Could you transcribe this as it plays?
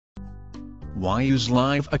Why use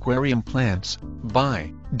live aquarium plants?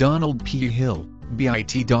 By Donald P. Hill,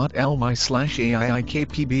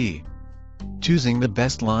 bit.ly/AIIKPB. Choosing the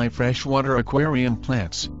best live freshwater aquarium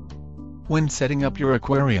plants. When setting up your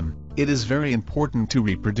aquarium, it is very important to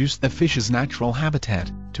reproduce the fish's natural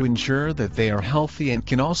habitat, to ensure that they are healthy and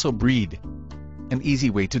can also breed. An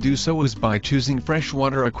easy way to do so is by choosing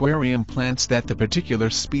freshwater aquarium plants that the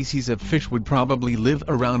particular species of fish would probably live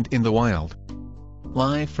around in the wild.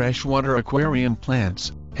 Live freshwater aquarium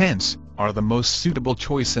plants, hence, are the most suitable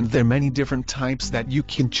choice, and there are many different types that you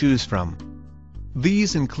can choose from.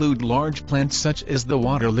 These include large plants such as the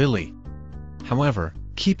water lily. However,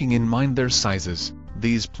 keeping in mind their sizes,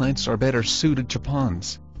 these plants are better suited to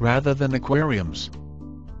ponds, rather than aquariums.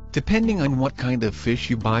 Depending on what kind of fish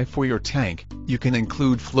you buy for your tank, you can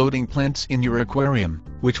include floating plants in your aquarium,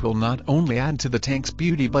 which will not only add to the tank's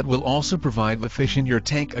beauty but will also provide the fish in your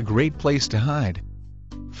tank a great place to hide.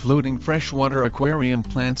 Floating freshwater aquarium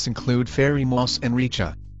plants include fairy moss and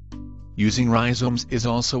reishi. Using rhizomes is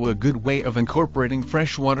also a good way of incorporating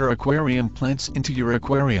freshwater aquarium plants into your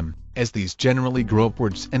aquarium, as these generally grow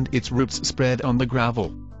upwards and its roots spread on the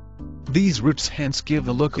gravel. These roots hence give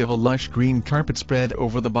the look of a lush green carpet spread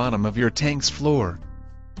over the bottom of your tank's floor.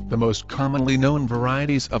 The most commonly known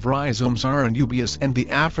varieties of rhizomes are Anubias and the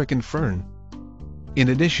African fern. In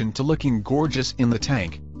addition to looking gorgeous in the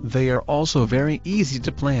tank, they are also very easy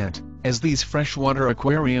to plant, as these freshwater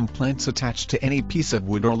aquarium plants attach to any piece of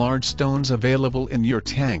wood or large stones available in your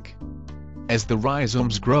tank. As the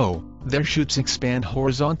rhizomes grow, their shoots expand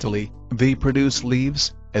horizontally, they produce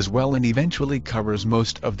leaves, as well, and eventually covers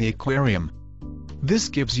most of the aquarium. This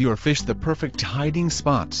gives your fish the perfect hiding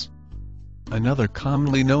spots. Another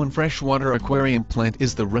commonly known freshwater aquarium plant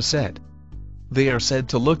is the russet. They are said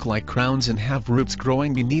to look like crowns and have roots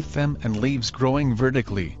growing beneath them and leaves growing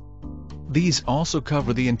vertically. These also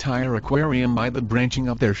cover the entire aquarium by the branching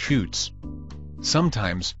of their shoots.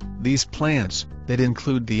 Sometimes, these plants, that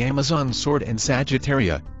include the Amazon sword and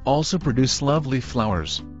Sagittaria, also produce lovely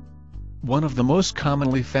flowers. One of the most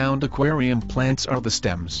commonly found aquarium plants are the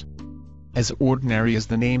stems. As ordinary as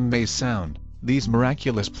the name may sound, these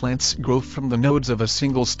miraculous plants grow from the nodes of a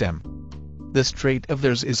single stem. This trait of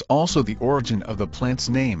theirs is also the origin of the plant's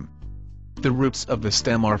name. The roots of the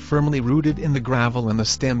stem are firmly rooted in the gravel and the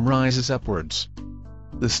stem rises upwards.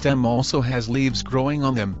 The stem also has leaves growing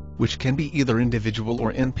on them, which can be either individual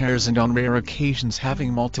or in pairs, and on rare occasions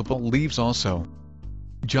having multiple leaves also.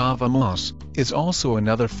 Java moss is also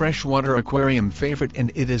another freshwater aquarium favorite,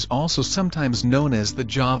 and it is also sometimes known as the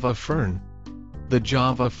Java fern. The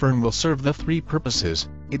Java fern will serve the three purposes: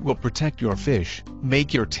 it will protect your fish,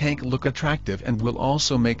 make your tank look attractive, and will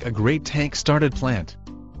also make a great tank-started plant.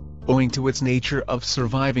 Owing to its nature of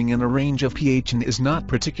surviving in a range of pH and is not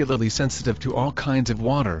particularly sensitive to all kinds of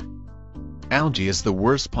water. Algae is the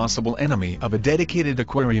worst possible enemy of a dedicated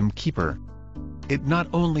aquarium keeper. It not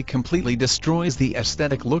only completely destroys the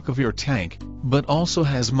aesthetic look of your tank, but also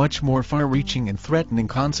has much more far-reaching and threatening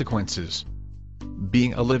consequences.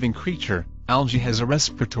 Being a living creature, algae has a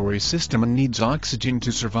respiratory system and needs oxygen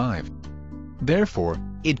to survive. Therefore,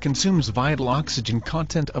 it consumes vital oxygen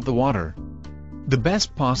content of the water. The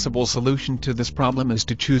best possible solution to this problem is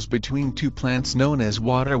to choose between two plants known as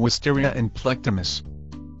water wisteria and plectrumis.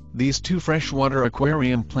 These two freshwater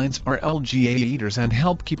aquarium plants are algae eaters and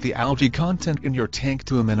help keep the algae content in your tank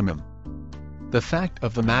to a minimum. The fact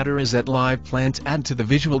of the matter is that live plants add to the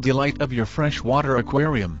visual delight of your freshwater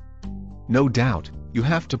aquarium. No doubt, you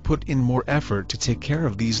have to put in more effort to take care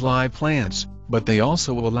of these live plants, but they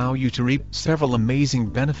also allow you to reap several amazing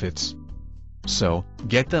benefits. So,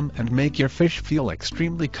 get them and make your fish feel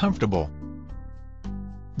extremely comfortable.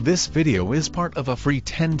 This video is part of a free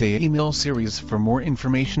 10-day email series. For more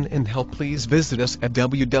information and help, please visit us at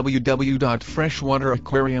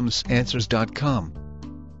www.freshwateraquariumsanswers.com.